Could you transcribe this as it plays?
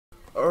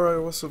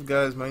Alright, what's up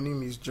guys, my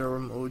name is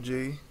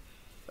Jeromeojay.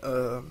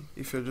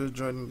 If you're just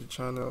joining the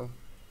channel,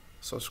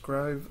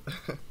 subscribe.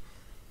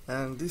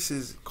 And this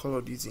is Call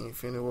of Duty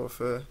Infinite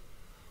Warfare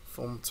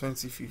from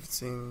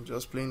 2015,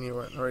 just playing it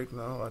right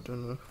now, I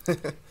don't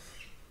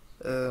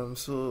know.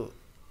 So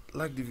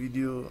like the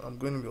video, I'm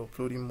going to be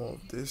uploading more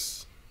of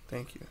this.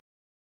 Thank you.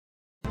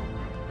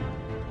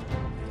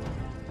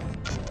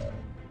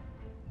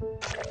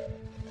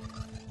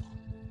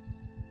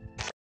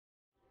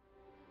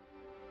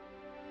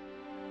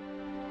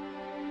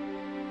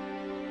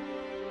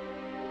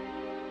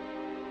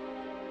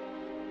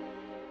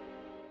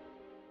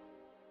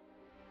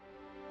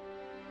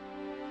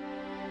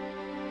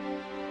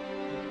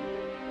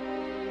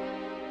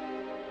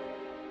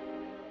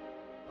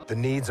 The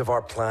needs of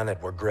our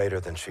planet were greater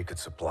than she could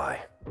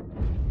supply.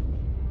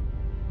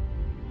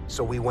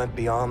 So we went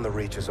beyond the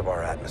reaches of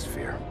our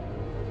atmosphere.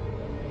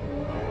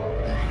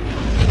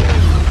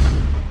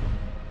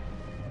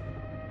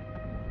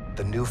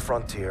 The new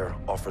frontier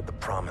offered the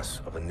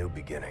promise of a new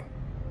beginning.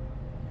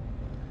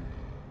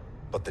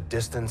 But the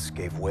distance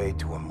gave way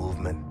to a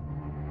movement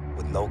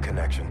with no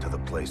connection to the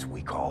place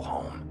we call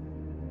home.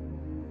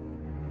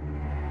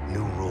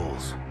 New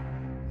rules,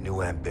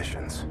 new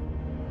ambitions.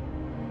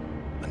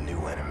 A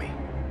new enemy.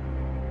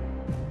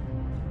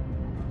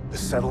 The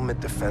Settlement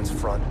Defense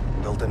Front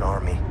built an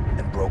army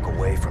and broke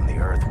away from the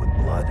Earth with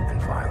blood and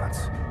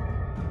violence.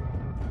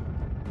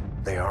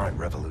 They aren't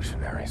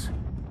revolutionaries.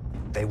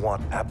 They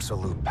want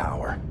absolute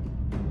power.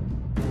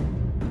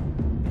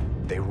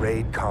 They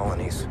raid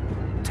colonies,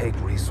 take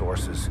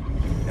resources,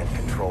 and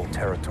control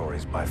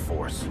territories by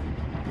force.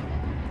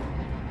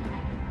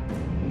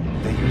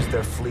 They use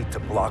their fleet to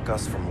block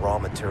us from raw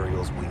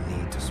materials we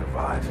need to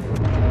survive.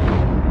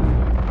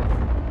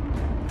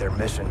 Their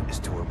mission is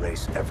to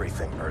erase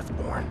everything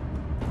Earthborn.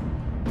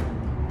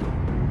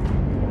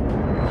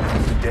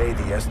 Today,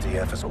 the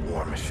SDF is a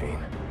war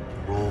machine,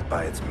 ruled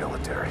by its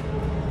military.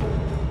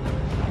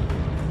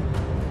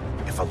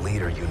 If a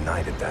leader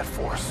united that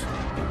force,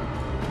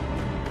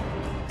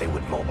 they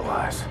would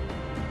mobilize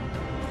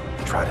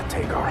and try to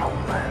take our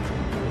homeland.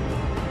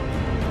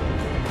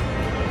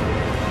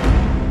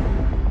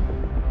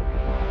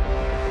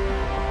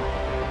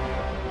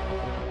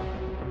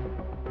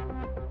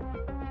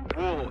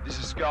 This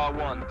is Scar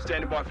 1,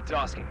 standing by for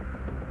tasking.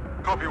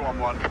 Copy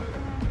 1-1.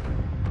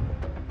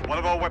 One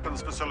of our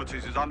weapons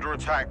facilities is under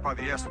attack by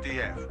the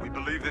SDF. We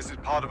believe this is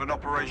part of an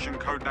operation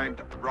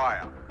codenamed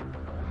Raya.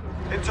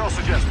 Intel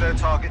suggests their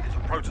target is a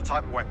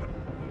prototype weapon.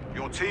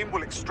 Your team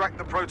will extract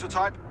the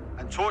prototype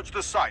and torch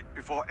the site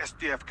before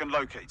SDF can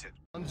locate it.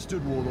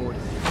 Understood, Warlord.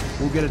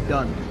 We'll get it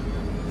done.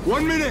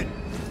 1 minute!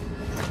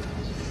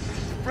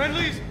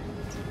 Friendlies?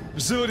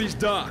 Facility's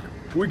dark.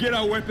 We get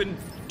our weapon,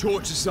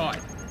 torch the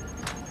site.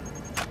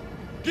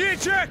 Gear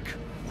check!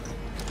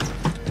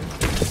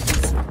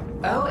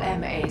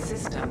 OMA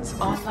systems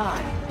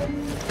online.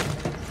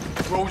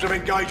 Rules of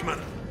engagement.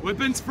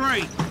 Weapons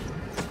free.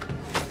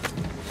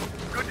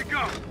 Good to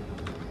go.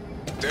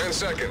 10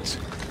 seconds.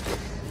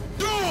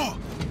 Door!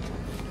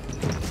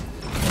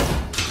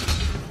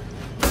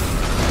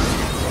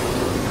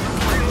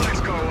 Green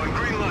light's go on,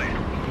 green light.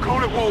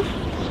 Call it, Wolf.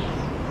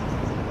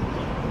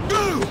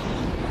 Go!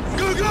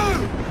 Go,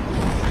 go!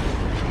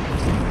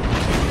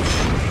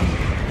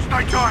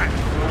 Stay tight.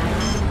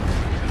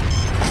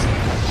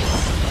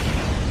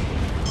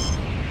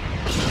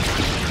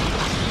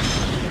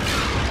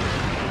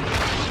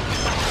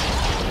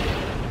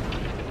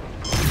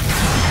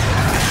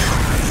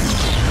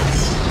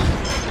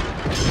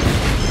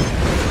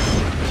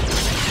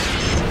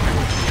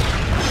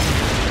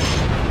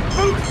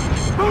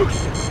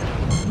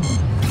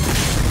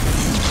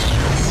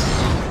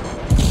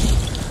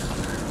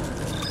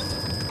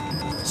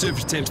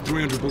 Surface temp's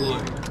 300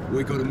 below.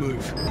 We gotta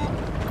move.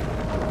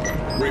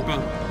 Reaper,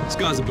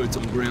 scars and boots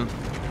on the ground.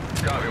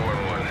 Copy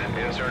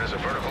 1-1. Insert is a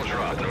vertical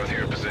drop north of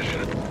your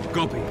position.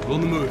 Copy.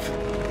 On the move.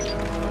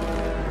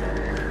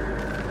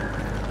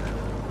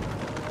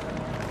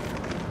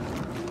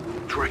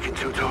 Tracking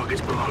 2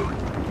 targets below.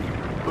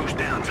 Boost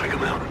down, take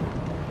them out.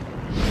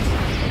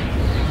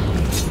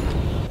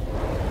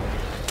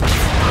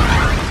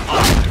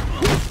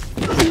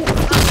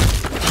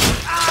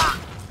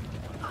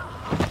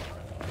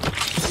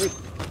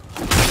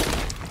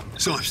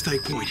 Sipes, stay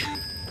point.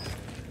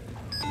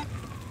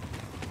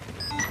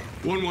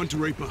 1-1 to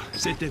Reaper.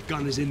 Set def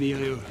gunners in the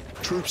AO.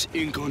 Troops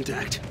in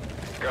contact.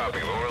 Copy,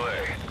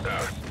 overlay.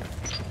 Out.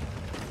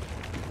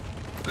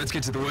 Let's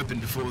get to the weapon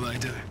before they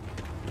do.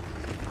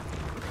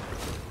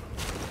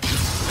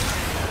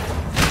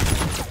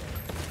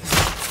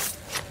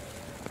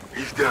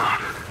 He's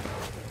down.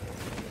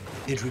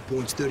 Entry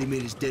point's 30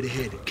 meters dead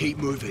ahead. Keep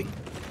moving.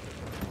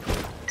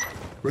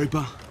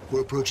 Reaper,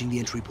 we're approaching the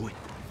entry point.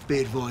 Be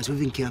advised,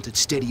 we've encountered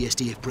steady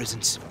SDF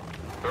presence.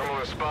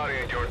 Thermal is spotty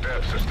at your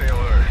depth, so stay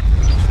alert.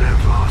 Stand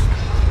fast.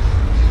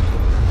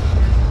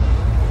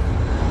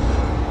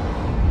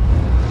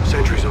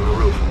 Sentries on the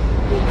roof.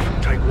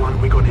 Wolf, take one,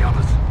 we got the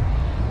others.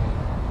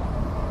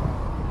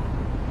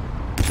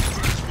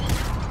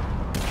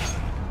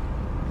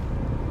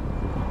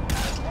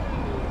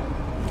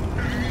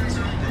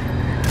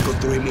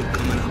 3 more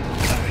coming up.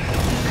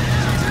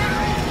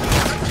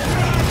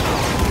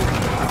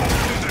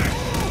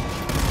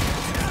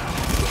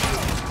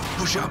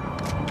 Push up.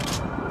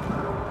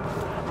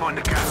 Mind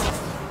the gap.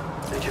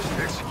 They're just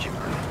executing.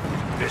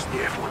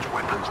 SDF wants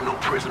weapons,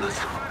 not prisoners.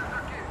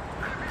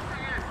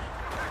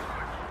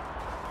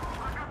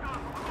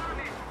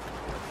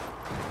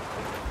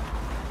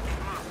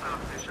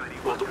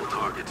 Multiple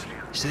targets.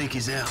 Snake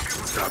is out.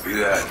 Copy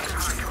that.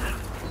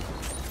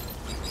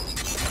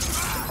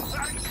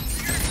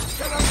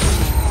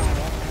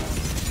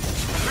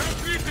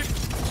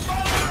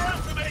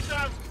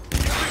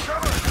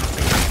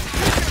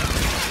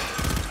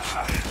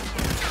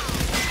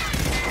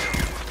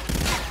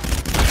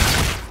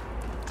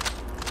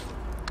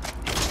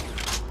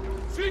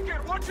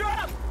 Watch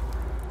out!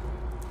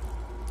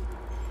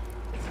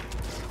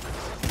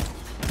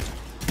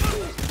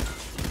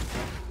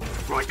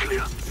 Right,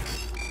 clear.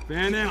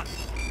 Fan out.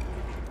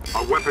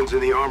 Our weapons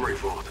in the armory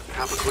vault.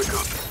 Have a quick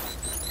up.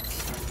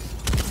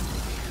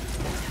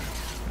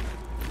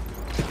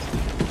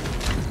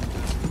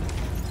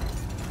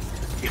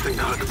 You think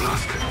they heard the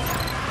blast?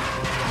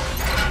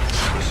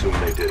 I assume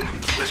they did.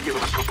 Let's give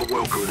them a proper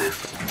welcome then.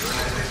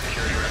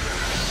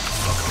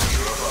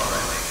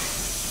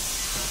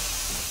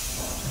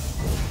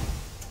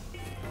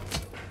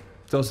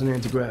 Toss an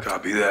anti-grav.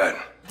 Copy that.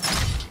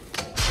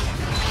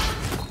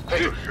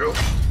 Hey, Joe.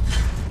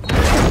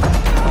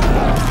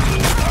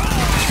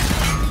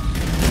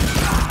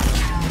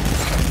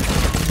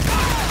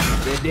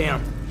 They're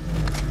down.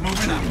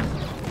 Moving up.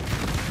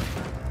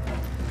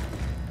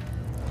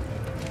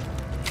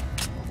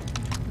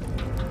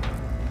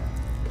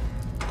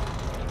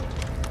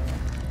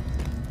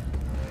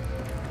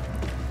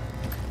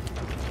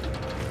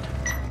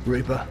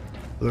 Reaper,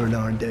 we're in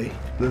R&D.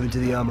 Moving to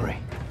the armory.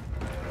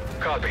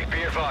 Copy.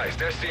 Be advised,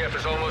 SDF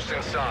is almost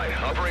inside.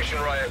 Operation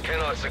Riot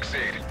cannot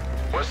succeed.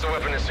 Once the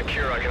weapon is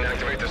secure, I can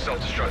activate the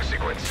self-destruct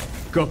sequence.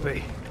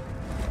 Copy.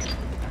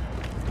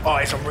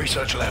 Eyes on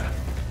research lab.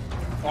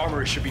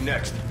 Armory should be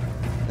next.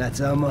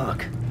 That's our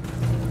mark.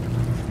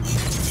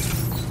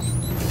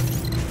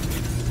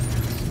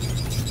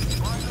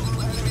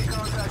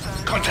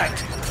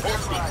 Contact. Go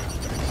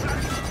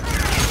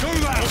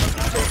loud!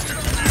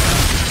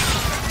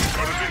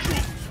 Got a visual.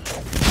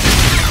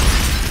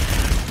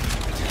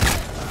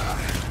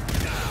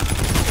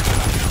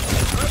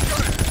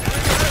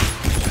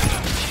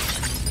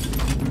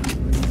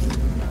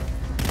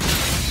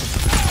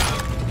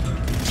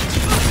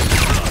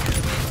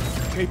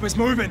 Keep us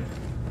moving.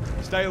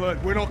 Stay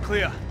alert, we're not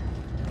clear.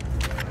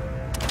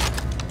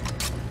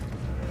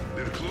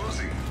 They're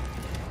closing.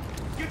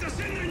 Get us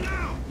in there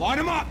now! Line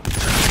them up!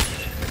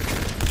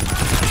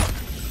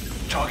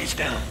 Target's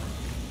down.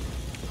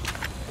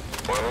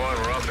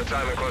 1-1, we're off the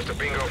time and close to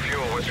bingo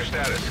fuel. What's your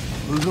status?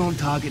 Move on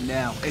target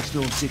now.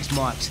 Exfil 6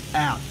 mics.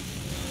 Out.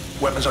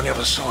 Weapons on the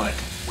other side.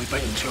 We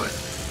beat them to it.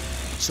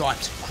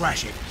 Sights.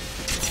 Crash it.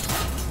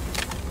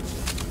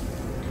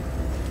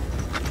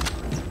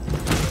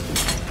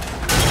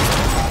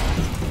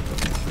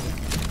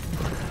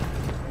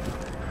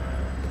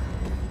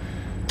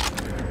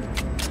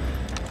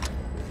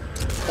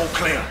 All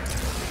clear.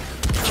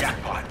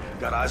 Jackpot.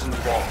 Got eyes on the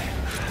ball.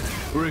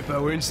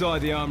 Reaper, we're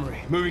inside the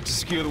armory. Moving to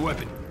secure the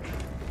weapon.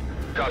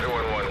 Copy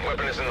 1-1.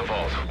 Weapon is in the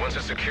vault. Once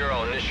it's secure,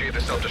 I'll initiate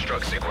the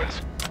self-destruct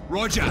sequence.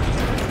 Roger!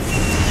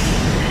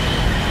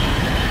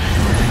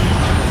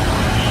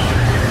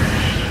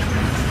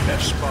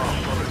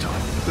 F-Spark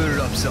prototype. Boot it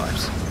up,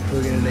 Sipes.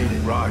 We're gonna need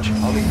it. Raj,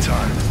 I'll need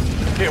time.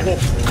 Here,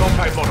 Wolf.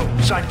 Compact model.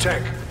 Same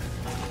tech.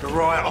 The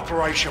riot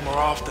operation, we're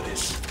after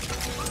this.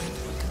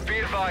 Be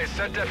advised,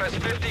 SETDEF has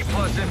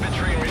 50+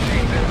 infantry and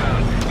machines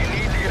inbound. You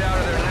need to get out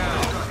of there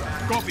now.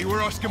 Copy,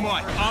 we're Oscar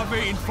Mike.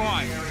 RV in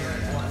 5.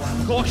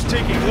 Clock's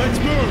ticking, let's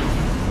move!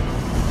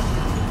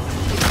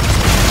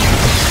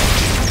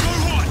 Go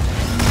hot!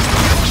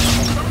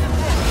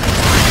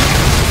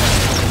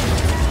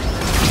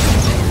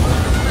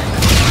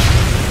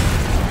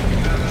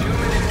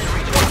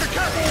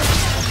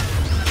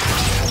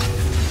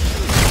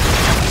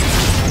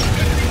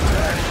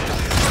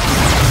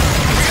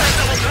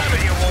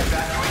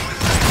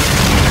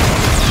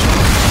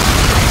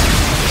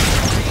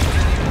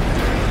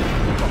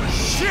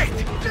 Shit!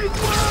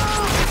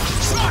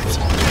 Shot!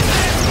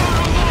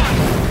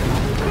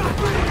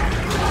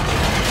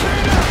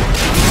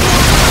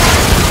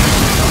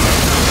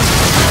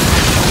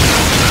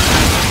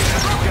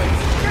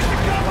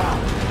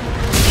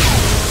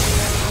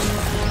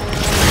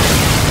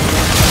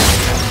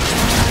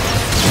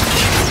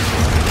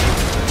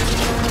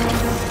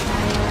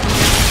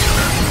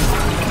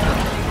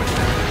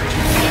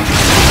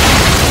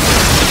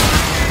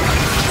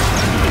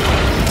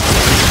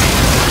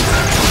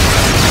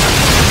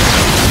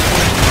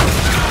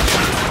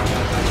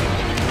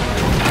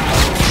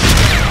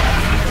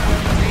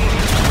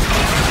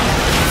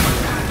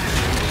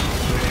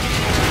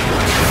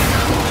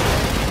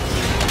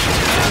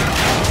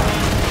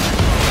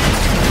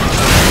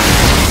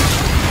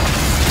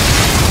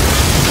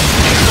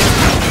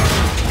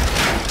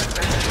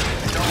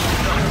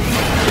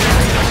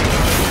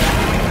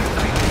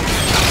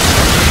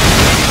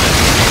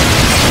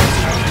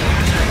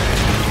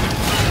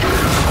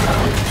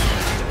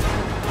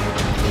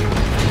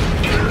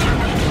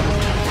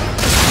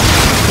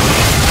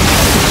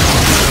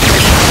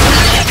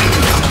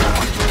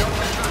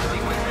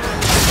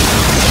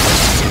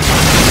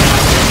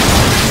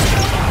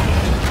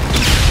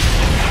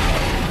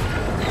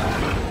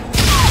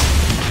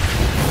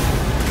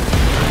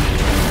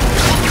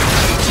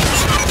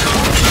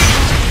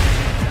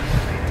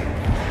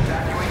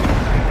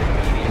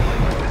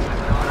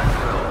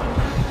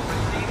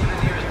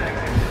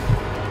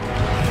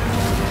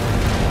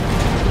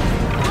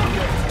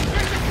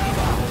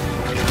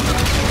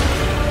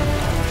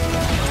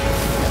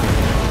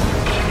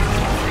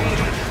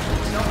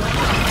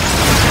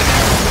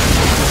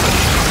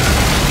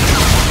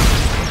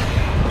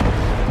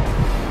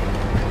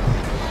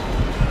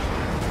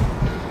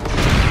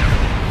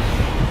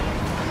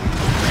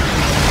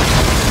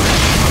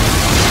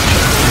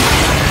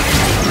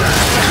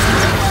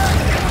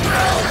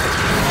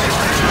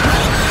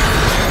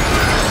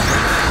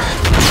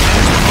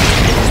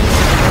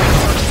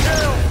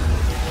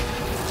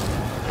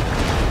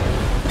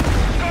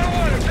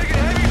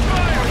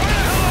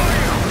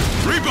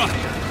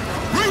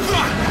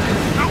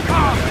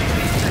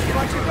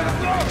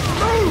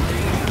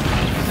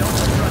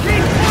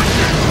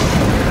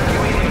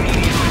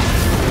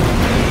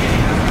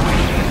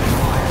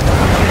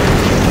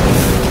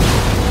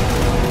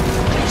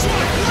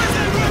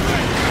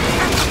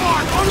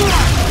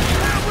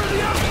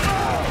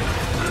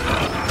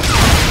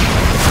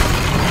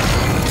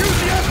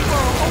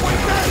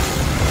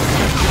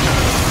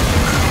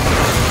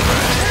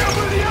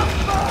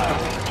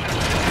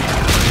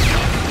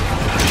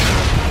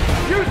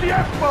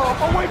 SDF bomb!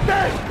 Oh, we're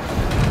dead!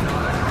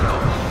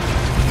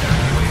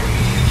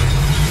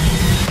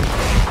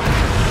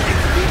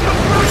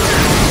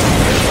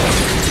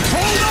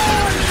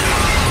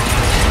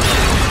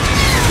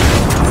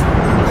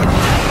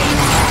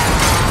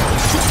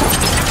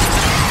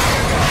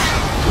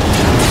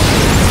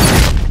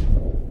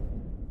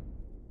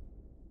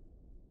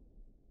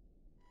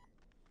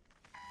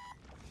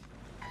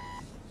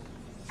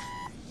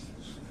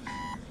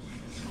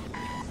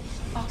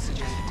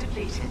 Oxygen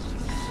depleted.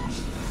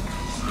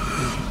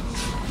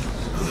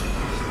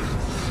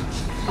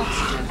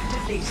 Oxygen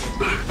depleted.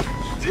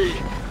 D.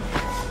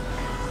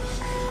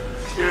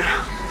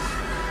 Yeah.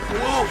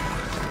 Whoa!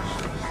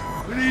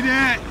 What are you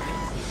doing?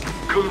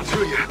 Coming to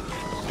you.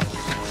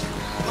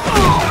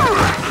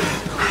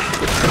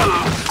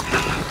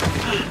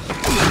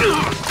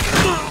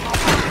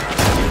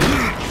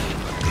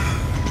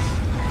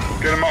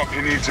 Get him up, he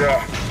needs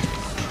air.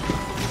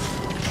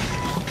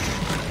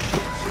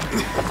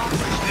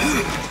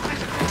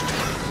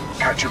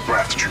 Catch your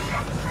breath,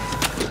 trooper.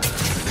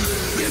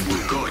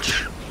 Admiral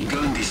KOTCH.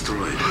 Gun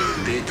destroyed.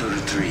 Data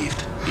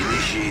retrieved.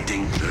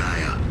 Initiating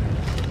Raya.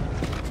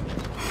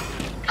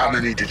 How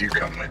many did you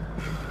come with?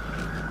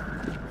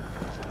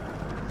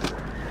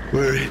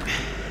 We're in.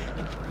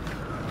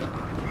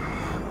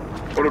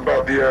 What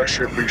about the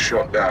airship we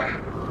shot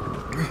down?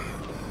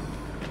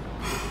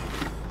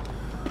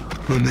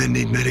 My men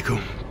need medical.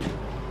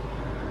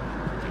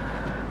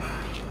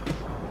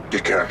 You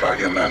care about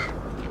your men?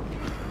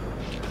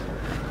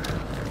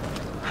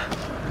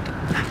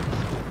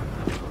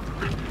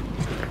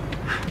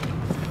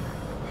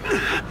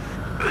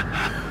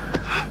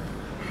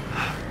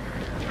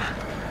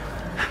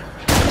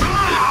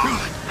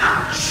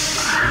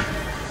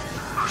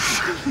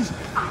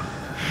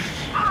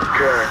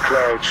 Care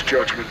clouds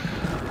judgment.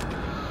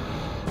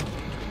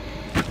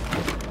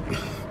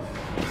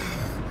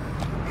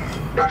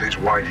 That is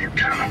why you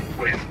cannot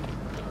win.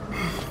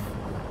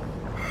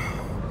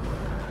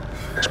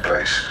 This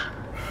place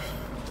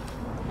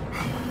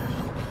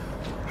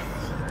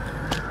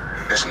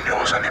isn't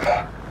yours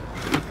anymore.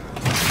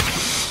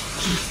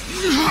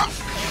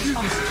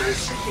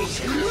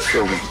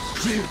 Kill them.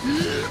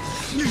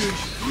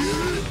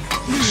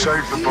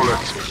 Save the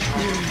bullets.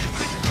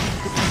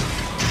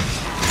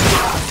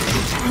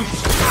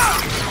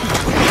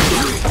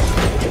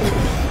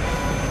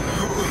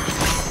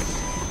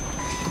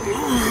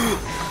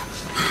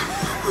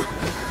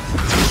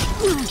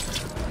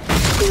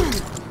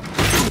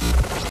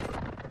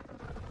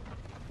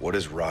 What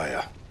is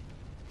Raya?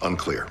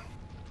 Unclear.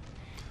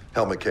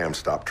 Helmet cam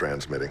stopped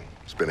transmitting.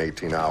 It's been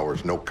 18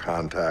 hours, no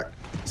contact.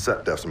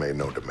 Set def's made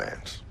no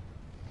demands.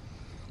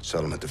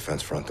 Settlement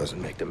Defense Front doesn't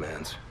make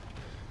demands.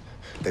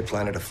 They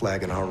planted a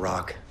flag in our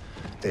rock.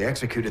 They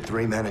executed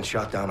 3 men and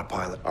shot down a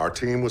pilot. Our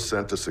team was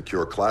sent to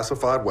secure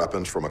classified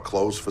weapons from a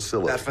closed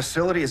facility. That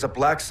facility is a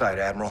black site,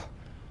 Admiral.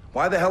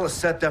 Why the hell is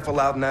SETDEF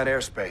allowed in that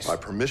airspace? By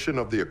permission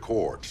of the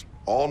Accords,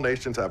 all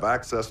nations have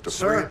access to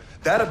Sir, free...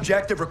 that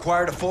objective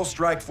required a full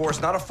strike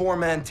force, not a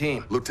 4-man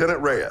team.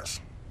 Lieutenant Reyes,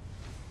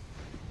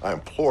 I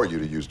implore you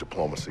to use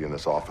diplomacy in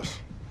this office.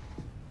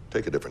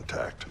 Take a different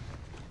tact.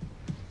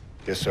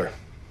 Yes, sir.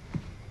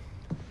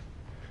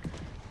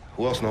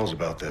 Who else knows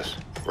about this?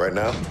 Right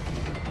now,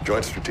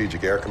 Joint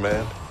Strategic Air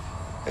Command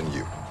and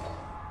you.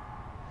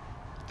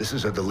 This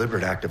is a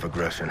deliberate act of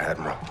aggression,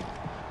 Admiral.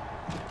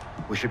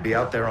 We should be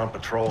out there on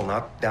patrol,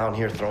 not down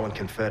here throwing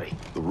confetti.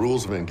 The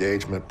rules of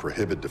engagement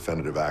prohibit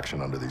definitive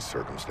action under these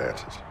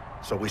circumstances.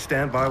 So we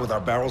stand by with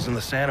our barrels in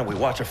the sand and we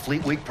watch a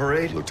Fleet Week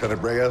parade?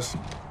 Lieutenant Reyes,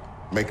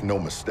 make no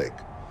mistake.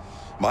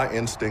 My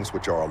instincts,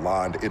 which are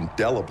aligned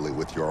indelibly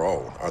with your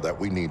own, are that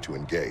we need to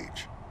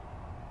engage.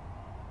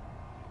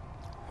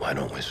 Why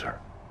don't we, sir?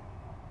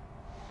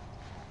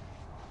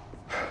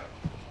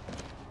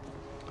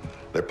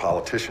 They're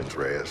politicians,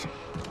 Reyes.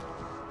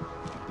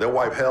 They'll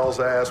wipe hell's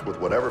ass with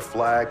whatever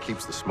flag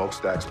keeps the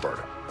smokestacks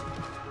burning.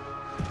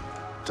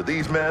 To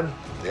these men,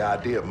 the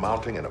idea of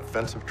mounting an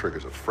offensive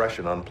triggers a fresh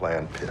and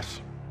unplanned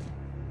piss.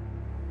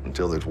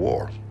 Until there's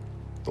war,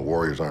 the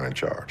warriors aren't in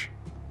charge.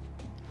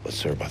 But,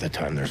 sir, by the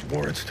time there's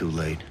war, it's too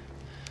late.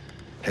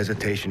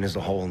 Hesitation is a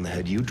hole in the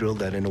head. You drilled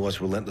that into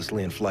us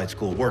relentlessly in flight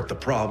school. Work the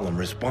problem,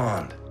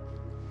 respond.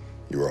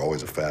 You were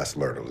always a fast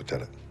learner,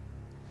 Lieutenant.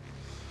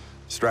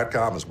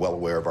 Stratcom is well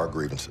aware of our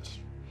grievances.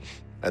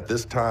 At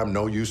this time,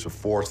 no use of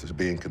force is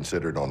being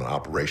considered on an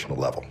operational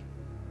level.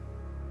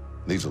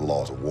 These are the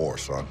laws of war,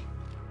 son.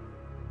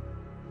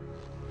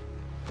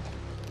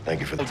 Thank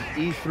you for the...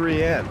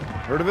 E3N.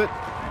 Heard of it?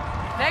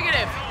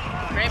 Negative.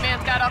 Gray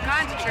Man's got all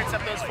kinds of tricks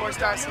up those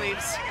 4-star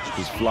sleeves.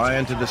 He's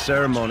flying to the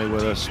ceremony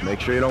with us. Make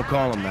sure you don't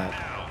call him that.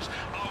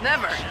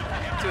 Never.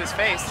 To his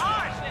face.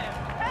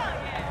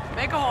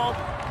 Make a hold.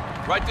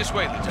 Right this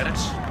way,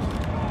 Lieutenants.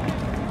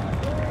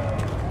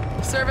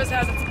 Service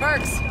has its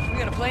perks. We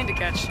got a plane to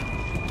catch.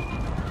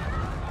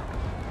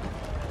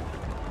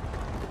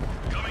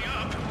 Coming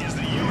up is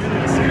the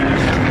UNSC.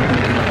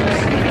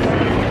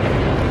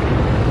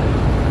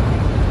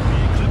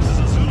 The Eclipse is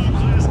a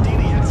Zulu-class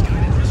DDX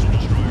guided missile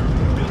destroyer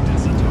built in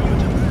Satara,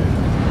 Japan.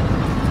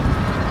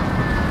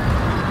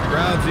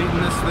 What's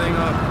eating this thing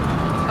up?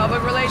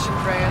 Public relations,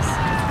 Reyes.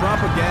 It's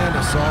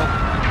propaganda, Salt.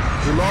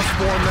 We lost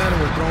 4 men and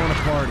we're throwing a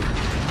party.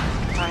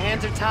 Our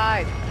hands are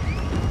tied.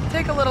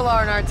 Take a little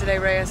R&R today,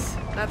 Reyes.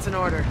 That's an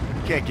order.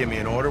 You can't give me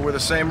an order. We're the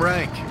same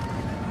rank.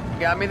 You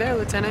got me there,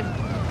 Lieutenant.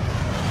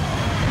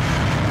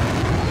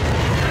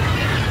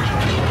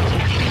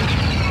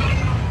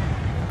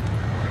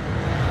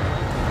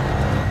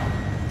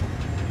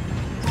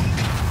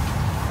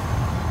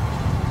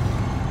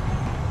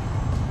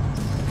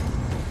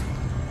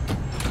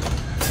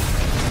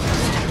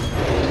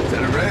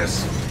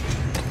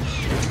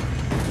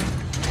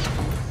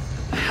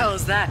 The hell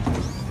is that? I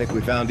think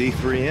we found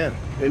E3N.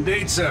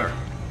 Indeed, sir.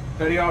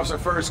 Petty Officer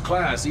First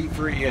Class,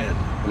 E3N.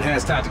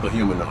 Enhanced Tactical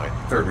Humanoid,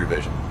 3rd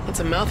Revision. That's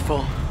a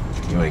mouthful.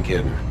 You ain't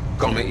kidding.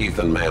 Call me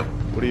Ethan, ma'am.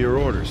 What are your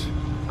orders?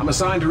 I'm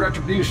assigned to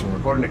Retribution,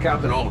 reporting to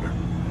Captain Alder.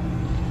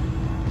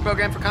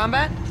 Program for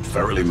combat?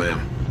 Thoroughly,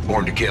 ma'am.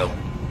 Born to kill.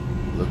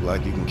 Look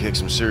like you can kick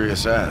some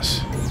serious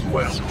ass.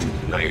 Well,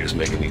 now you're just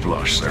making me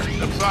blush, sir.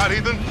 Upside,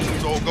 Ethan.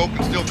 This old goat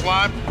can still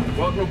climb.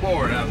 Welcome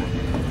aboard, Admiral.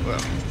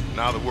 Well,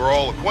 now that we're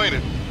all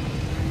acquainted,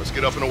 let's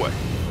get up and away.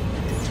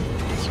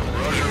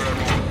 Roger,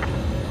 Admiral.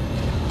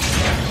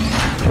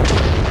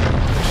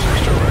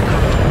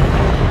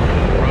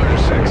 Roger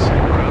 6.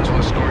 Grounds will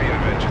escort you to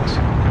Vengeance.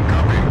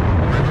 Copy.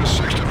 Raven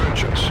 6 to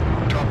Vengeance.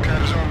 Top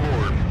Cat is on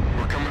board.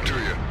 We're coming to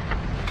you.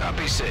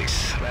 Copy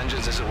 6.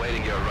 Vengeance is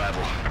awaiting your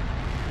arrival.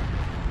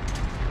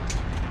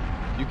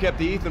 You kept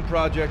the Ethan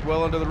project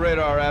well under the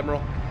radar,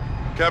 Admiral.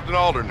 Captain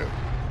Alder knew.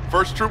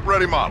 First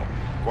troop-ready model.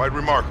 Quite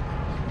remarkable.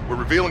 We're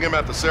revealing him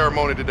at the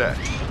ceremony today.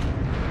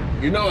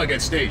 You know I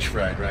get stage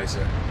fright, right,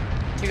 sir?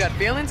 You got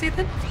feelings,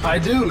 Ethan? I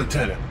do,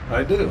 Lieutenant.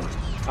 I do.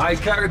 I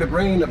carry the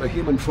brain of a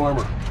human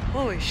farmer.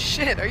 Holy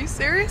shit, are you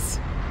serious?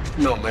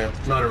 No, ma'am.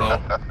 Not at all.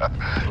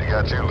 He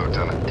got you,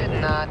 Lieutenant.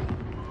 Did not.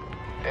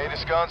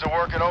 Aegis guns are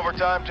working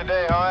overtime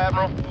today, huh,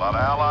 Admiral? A lot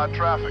of Allied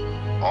traffic.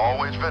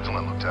 Always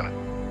vigilant, Lieutenant.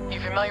 You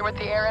familiar with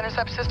the air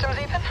intercept systems,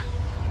 Ethan?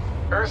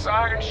 Earth's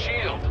Iron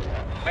Shield.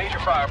 Major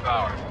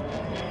firepower.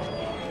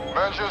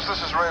 Vengeance,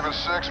 this is Raven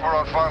 6. We're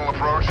on final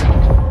approach.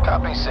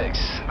 Copy 6.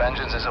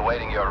 Vengeance is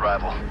awaiting your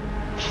arrival.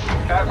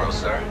 Admiral,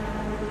 sir.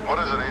 What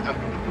is it, Ethan?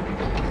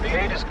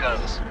 The Aegis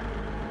guns.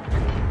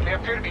 They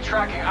appear to be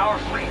tracking our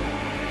fleet.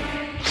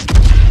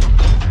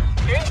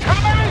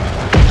 Incoming!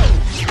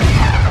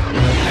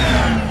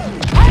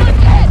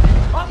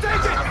 I'll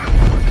take it!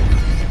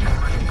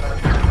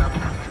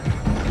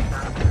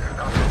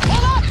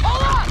 Hold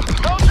on!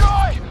 No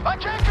joy! I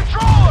can't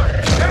control her!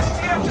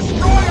 SDF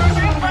destroyers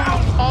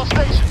inbound! All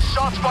stations,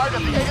 shots fired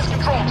at the Aegis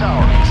control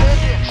tower. San